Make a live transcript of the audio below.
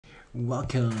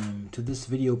Welcome to this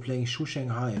video playing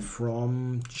Zhuzhenghai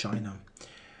from China.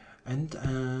 And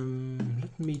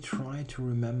let me try to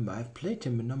remember. I've played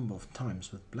him a number of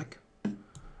times with black.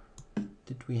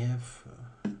 Did we have...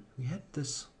 we had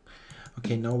this...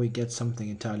 Okay, now we get something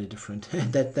entirely different.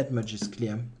 that much is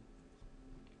clear.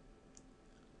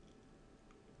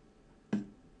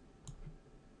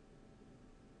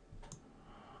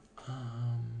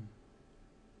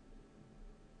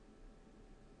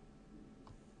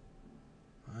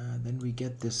 Then we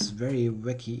get this very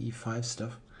wacky e5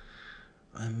 stuff.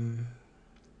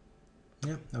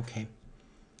 Yeah, okay.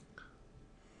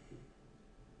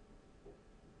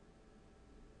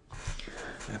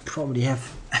 I probably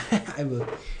have I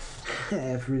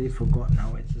have really forgotten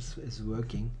how it is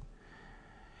working.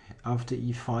 After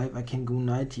e5 I can go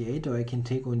knight d8 or I can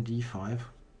take on d5.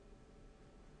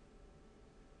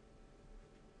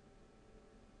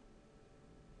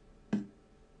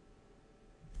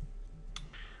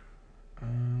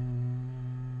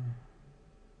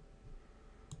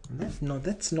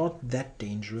 That's not that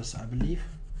dangerous, I believe.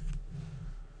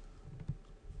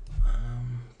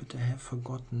 But I have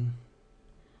forgotten.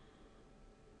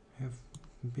 I have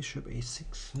bishop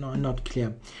a6. No, not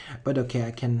clear. But okay,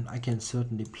 I can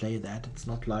certainly play that. It's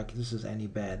not like this is any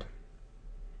bad.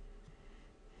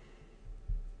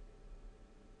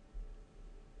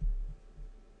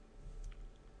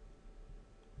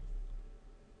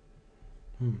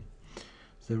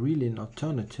 Is there really an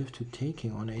alternative to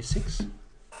taking on a6?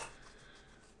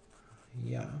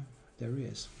 Yeah, there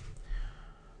is.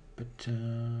 But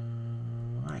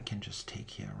I can just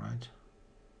take here, right?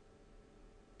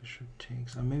 Bishop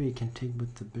takes. Or maybe you can take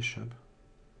with the bishop.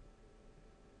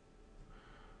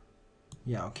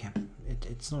 Yeah, okay.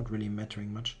 It's not really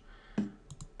mattering much.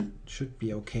 It should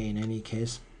be okay in any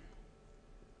case.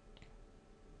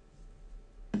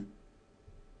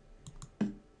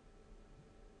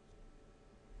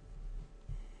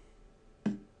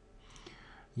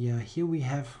 Yeah, here we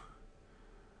have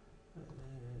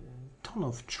ton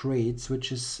of trades,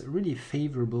 which is really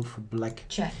favorable for black.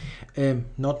 Check.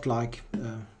 Not like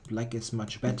black is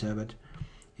much better, but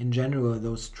in general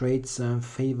those trades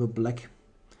favor black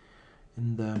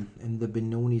in the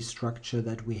Benoni structure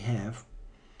that we have.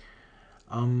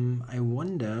 I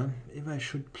wonder if I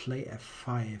should play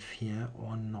f5 here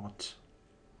or not.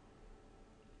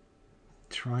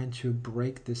 Trying to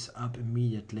break this up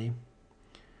immediately.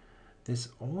 There's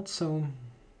also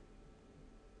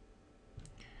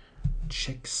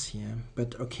checks here,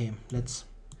 but okay, let's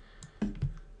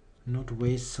not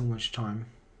waste so much time.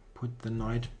 Put the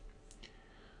knight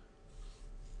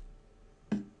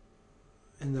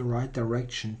in the right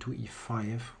direction to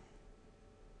e5.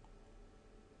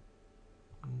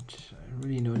 And I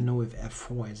really don't know if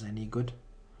f4 is any good.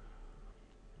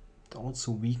 It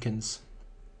also weakens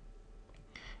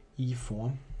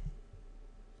e4.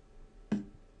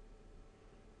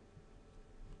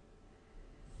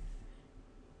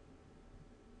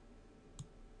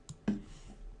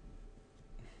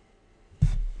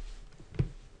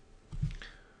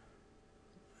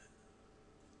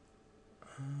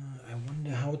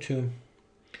 To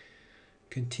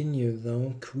continue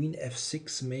though. Queen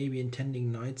f6, maybe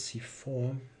intending knight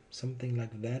c4, something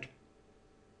like that.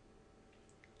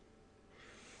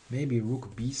 Maybe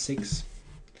rook b6.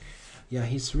 Yeah,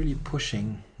 he's really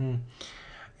pushing.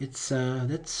 It's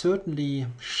that's certainly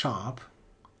sharp,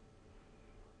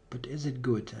 but is it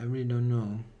good? I really don't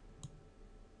know.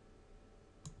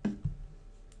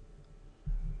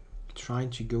 Trying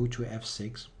to go to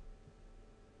f6.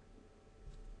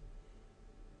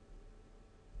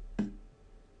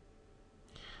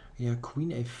 Yeah, queen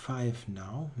a5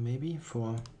 now, maybe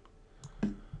for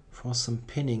some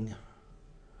pinning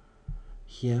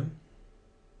here.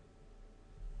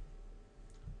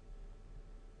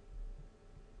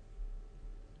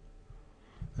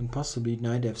 And possibly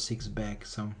knight f6 back.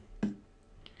 So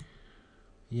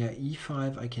yeah,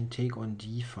 e5 I can take on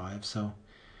d5, so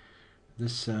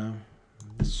this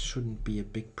this shouldn't be a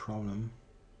big problem.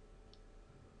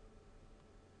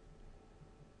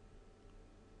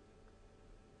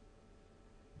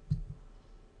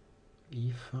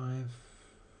 e5,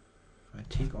 I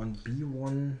take on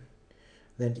b1,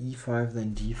 then e5,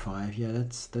 then d5. Yeah,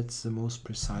 that's the most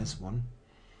precise one.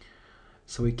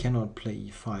 So we cannot play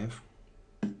e5.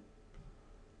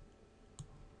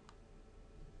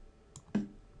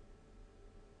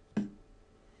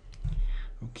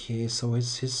 Okay, so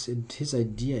his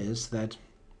idea is that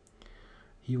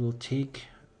he will take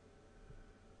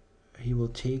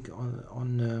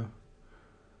on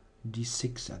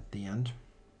d6 at the end.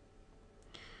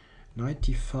 Knight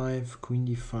d5, queen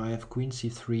d5, queen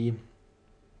c3,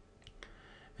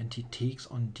 and he takes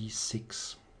on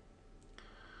d6,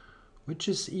 which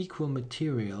is equal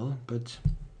material, but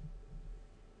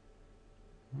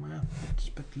well,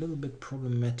 it's a little bit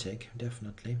problematic,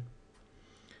 definitely.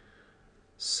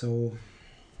 So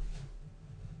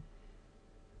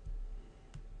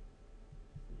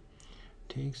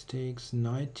takes,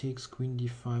 knight takes, queen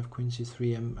d5, queen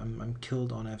c3. I'm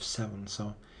killed on f7.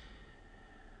 So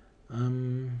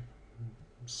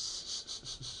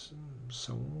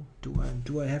so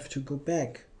do I have to go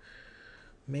back?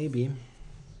 Maybe.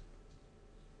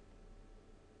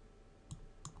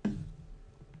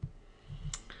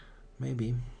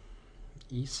 Maybe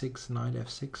e6, knight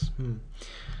f6.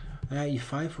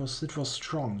 E5 was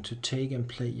strong to take and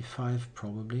play e5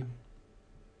 probably.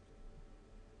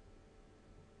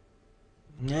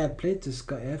 Yeah, I've played this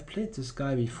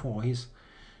guy before. He's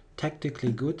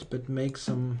tactically good, but makes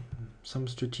some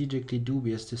strategically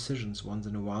dubious decisions once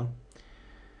in a while.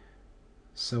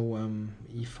 So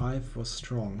e5 was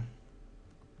strong.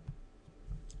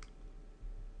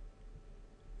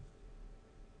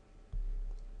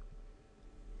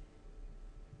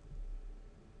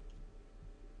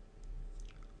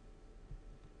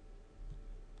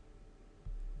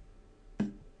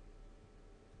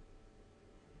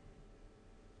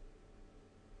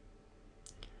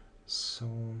 So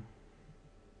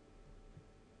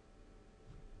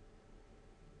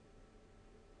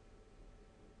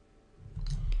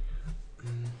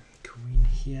queen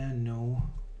here, no.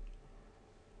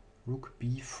 Rook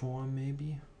b4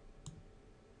 maybe,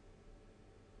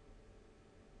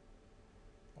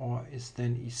 or is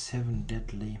then e7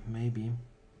 deadly? Maybe.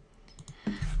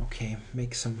 Okay,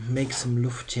 make some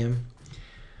Luft here.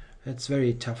 It's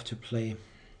very tough to play.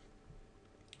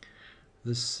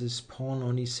 This pawn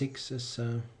on e6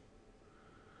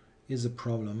 is a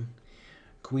problem.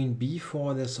 Queen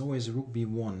b4, there's always rook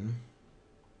b1.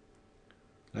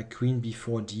 Like queen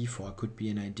b4, d4 could be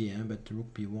an idea, but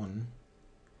rook b1.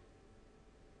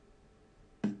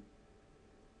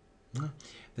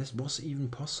 This was even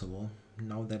possible,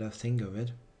 now that I think of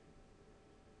it.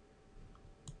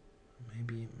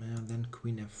 Maybe then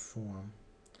queen f4.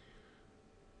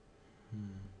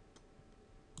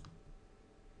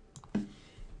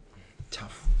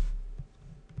 Tough.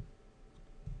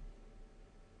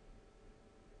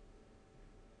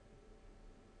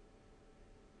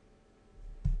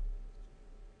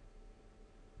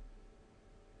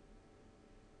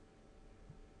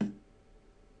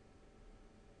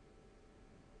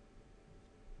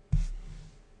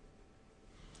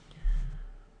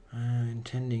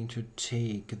 Intending to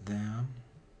take there.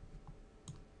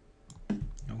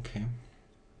 Okay.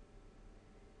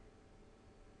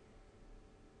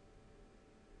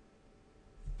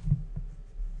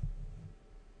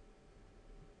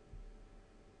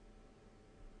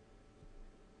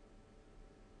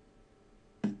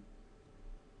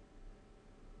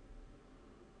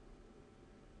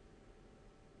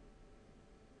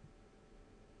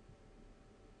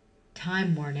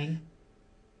 Time warning.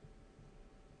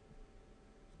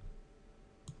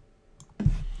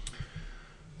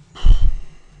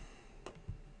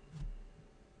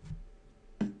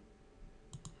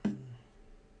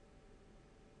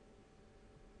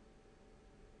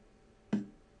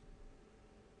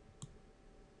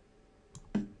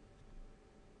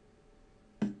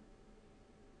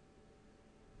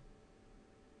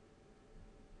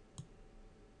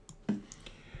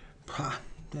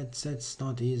 That's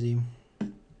not easy.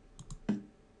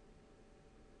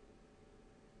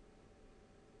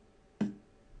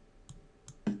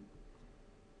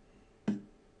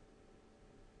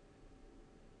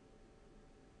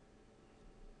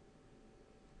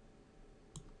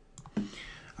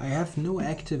 I have no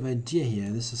active idea here.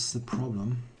 This is the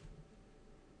problem.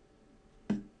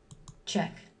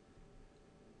 Check.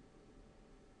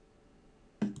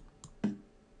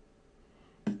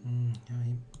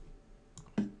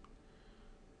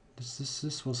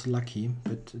 This was lucky,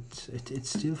 but it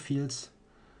still feels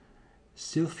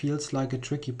like a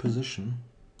tricky position.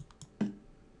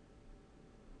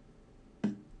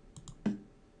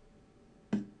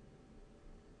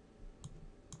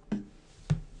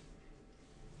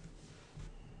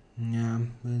 Yeah,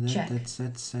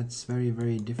 that's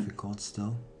very difficult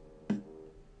still.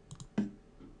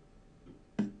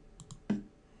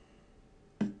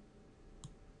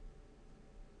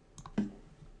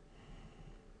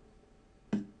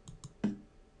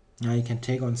 Now you can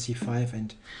take on c5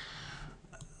 and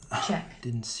check.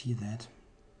 Didn't see that.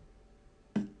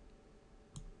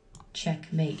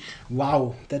 Checkmate.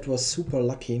 Wow, that was super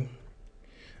lucky.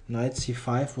 Knight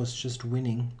c5 was just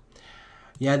winning.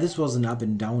 Yeah, this was an up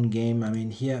and down game. I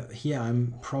mean, here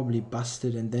I'm probably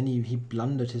busted, and then he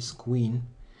blundered his queen.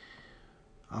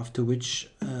 After which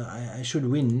I should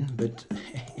win, but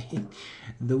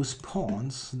those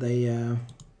pawns, they are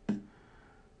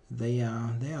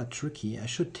tricky. I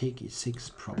should take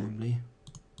e6 probably,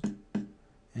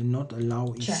 and not allow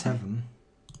e7.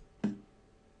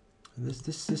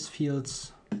 This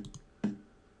feels.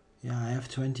 Yeah, I have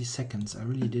 20 seconds. I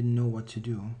really didn't know what to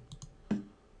do.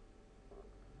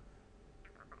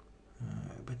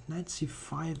 But knight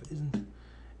c5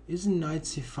 isn't knight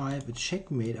c5 a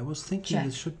checkmate? I was thinking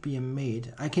this should be a mate.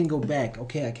 I can go back.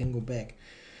 Okay, I can go back.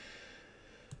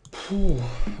 Phew,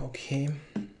 okay.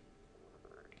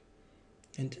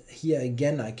 And here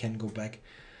again I can go back.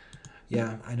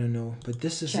 Yeah, I don't know. But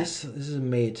this is a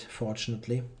mate,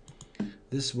 fortunately.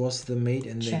 This was the mate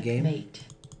in the game. Checkmate.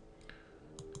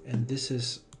 And this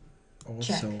is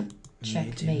also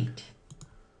Checkmate.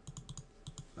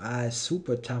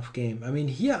 Super tough game. I mean,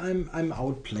 here I'm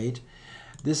outplayed.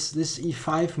 This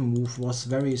e5 move was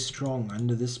very strong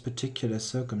under this particular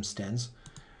circumstance,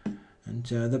 and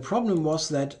the problem was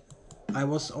that I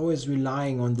was always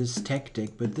relying on this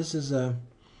tactic. But this is a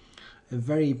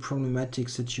very problematic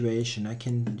situation.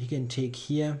 He can take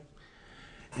here,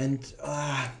 and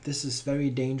this is very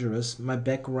dangerous. My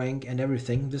back rank and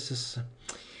everything. This is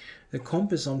the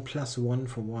comp is on +1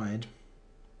 for white.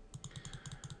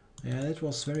 Yeah, that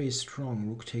was very strong.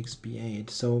 Rook takes b8.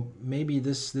 So maybe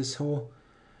this whole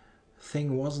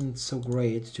thing wasn't so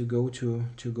great to go to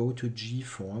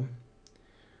g4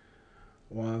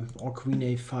 or queen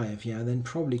a5. Yeah, then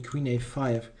probably queen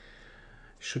a5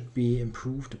 should be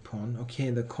improved upon. Okay,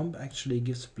 the comp actually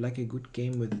gives black a good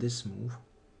game with this move.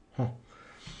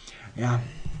 Yeah,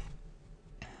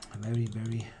 very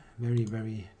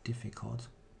difficult.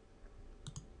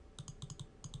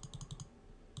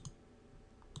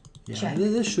 Yeah,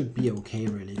 this should be okay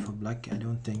really for black. I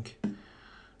don't think.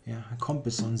 Yeah, comp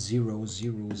is on 0,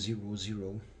 0, 0,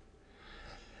 0.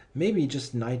 Maybe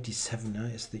just knight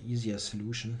d7 is the easier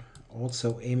solution.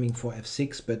 Also aiming for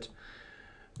f6, but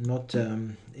not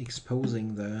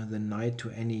exposing the knight to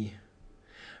any.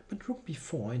 But rook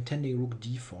b4, intending rook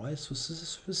d4.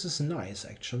 This is nice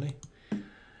actually.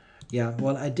 Yeah,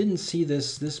 well, I didn't see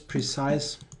this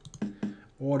precise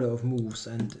order of moves,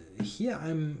 and here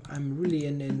I'm really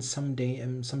in some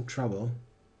trouble.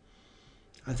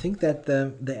 I think that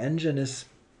the engine is,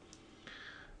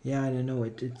 yeah, I don't know,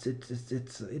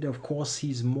 it of course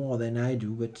sees more than I do,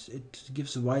 but it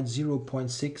gives white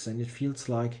 0.6 and it feels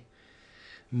like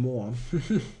more.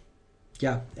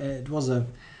 Yeah, that was a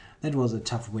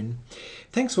tough win.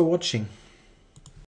 Thanks for watching.